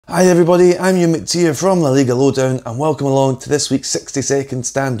Hi everybody, I'm Euan McTear from LaLiga Lowdown and welcome along to this week's 60-second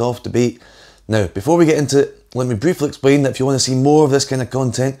standoff debate. Now, before we get into it, let me briefly explain that if you want to see more of this kind of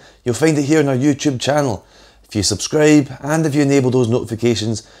content, you'll find it here on our YouTube channel. If you subscribe and if you enable those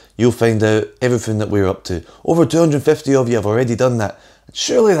notifications, you'll find out everything that we're up to. Over 250 of you have already done that, and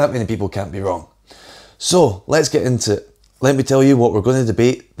surely that many people can't be wrong. So, let's get into it. Let me tell you what we're going to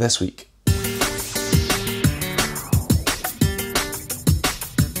debate this week.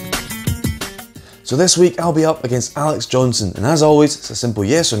 So this week I'll be up against Alex Jonson, and as always it's a simple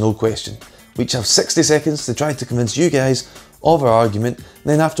yes or no question. We each have 60 seconds to try to convince you guys of our argument, and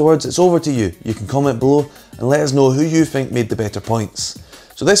then afterwards it's over to you. You can comment below and let us know who you think made the better points.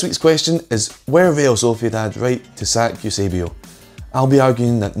 So this week's question is, were Real Sociedad right to sack Eusebio? I'll be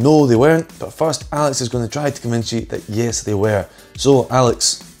arguing that no, they weren't, but first Alex is going to try to convince you that yes, they were. So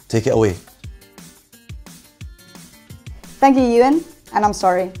Alex, take it away. Thank you, Euan. And I'm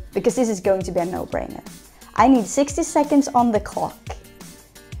sorry, because this is going to be a no-brainer. I need 60 seconds on the clock.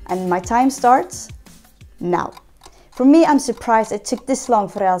 And my time starts now. For me, I'm surprised it took this long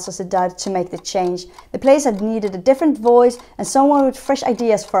for Real Sociedad to make the change. The players had needed a different voice and someone with fresh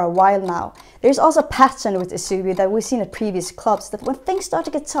ideas for a while now. There's also a pattern with Eusebio that we've seen at previous clubs, that when things start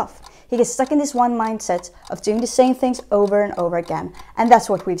to get tough, he gets stuck in this one mindset of doing the same things over and over again. And that's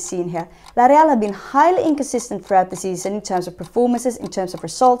what we've seen here. Real have been highly inconsistent throughout the season in terms of performances, in terms of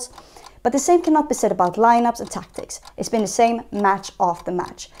results. But the same cannot be said about lineups and tactics. It's been the same match after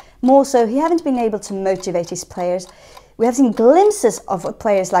match. More so, he hasn't been able to motivate his players. We have seen glimpses of what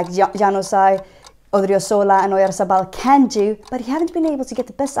players like Jonson, Odriozola and Oyarzabal can do, but he hasn't been able to get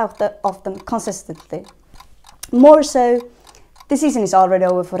the best out of them consistently. More so, the season is already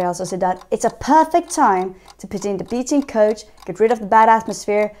over for Real Sociedad. It's a perfect time to put in the B-team coach, get rid of the bad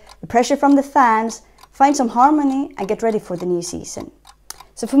atmosphere, the pressure from the fans, find some harmony and get ready for the new season.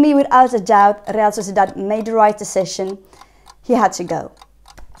 So for me, without a doubt, Real Sociedad made the right decision. He had to go.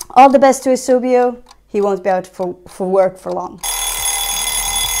 All the best to Eusebio. He won't be out for work for long.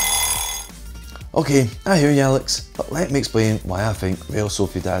 Okay, I hear you Alex, but let me explain why I think Real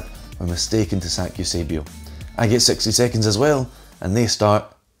Sociedad were mistaken to sack Eusebio. I get 60 seconds as well, and they start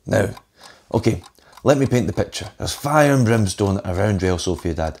now. Okay, let me paint the picture. There's fire and brimstone around Real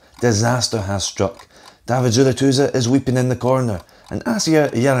Sociedad. Disaster has struck. David Zurituza is weeping in the corner, and Asier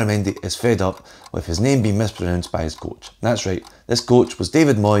Yaramendi is fed up with his name being mispronounced by his coach. That's right, this coach was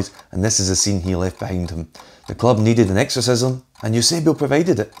David Moyes, and this is the scene he left behind him. The club needed an exorcism, and Eusebio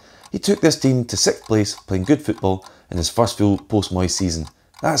provided it. He took this team to 6th place, playing good football in his first full post-Moyes season.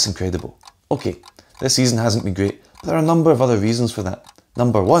 That's incredible. Okay, this season hasn't been great, but there are a number of other reasons for that.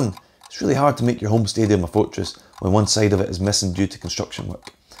 Number one, it's really hard to make your home stadium a fortress when one side of it is missing due to construction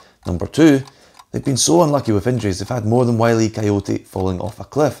work. Number two, they've been so unlucky with injuries, they've had more than Wile E. Coyote falling off a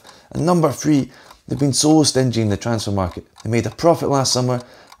cliff. And number three, they've been so stingy in the transfer market. They made a profit last summer,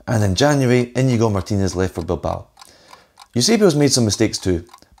 and in January, Inigo Martinez left for Bilbao. Eusebio's made some mistakes too,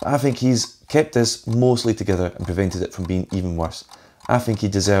 but I think he's kept this mostly together and prevented it from being even worse. I think he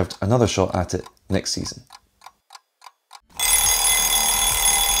deserved another shot at it next season.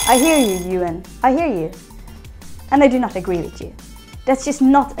 I hear you, Euan. I hear you. And I do not agree with you. That's just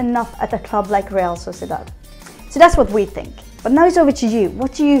not enough at a club like Real Sociedad. So that's what we think. But now it's over to you.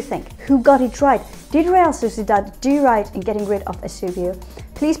 What do you think? Who got it right? Did Real Sociedad do right in getting rid of Eusebio?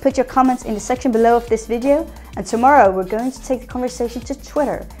 Please put your comments in the section below of this video. And tomorrow we're going to take the conversation to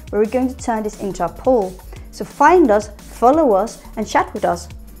Twitter, where we're going to turn this into a poll. So find us, follow us and chat with us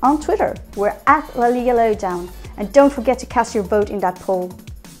on Twitter. We're at LaLiga Lowdown. And don't forget to cast your vote in that poll.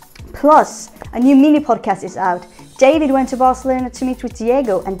 Plus, a new mini podcast is out. David went to Barcelona to meet with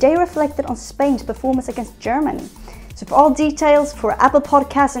Diego and they reflected on Spain's performance against Germany. So for all details for Apple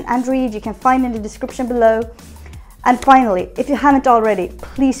Podcasts and Android, you can find in the description below. And finally, if you haven't already,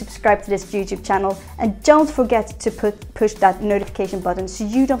 please subscribe to this YouTube channel and don't forget to push that notification button so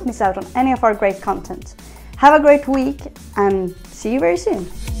you don't miss out on any of our great content. Have a great week and see you very soon.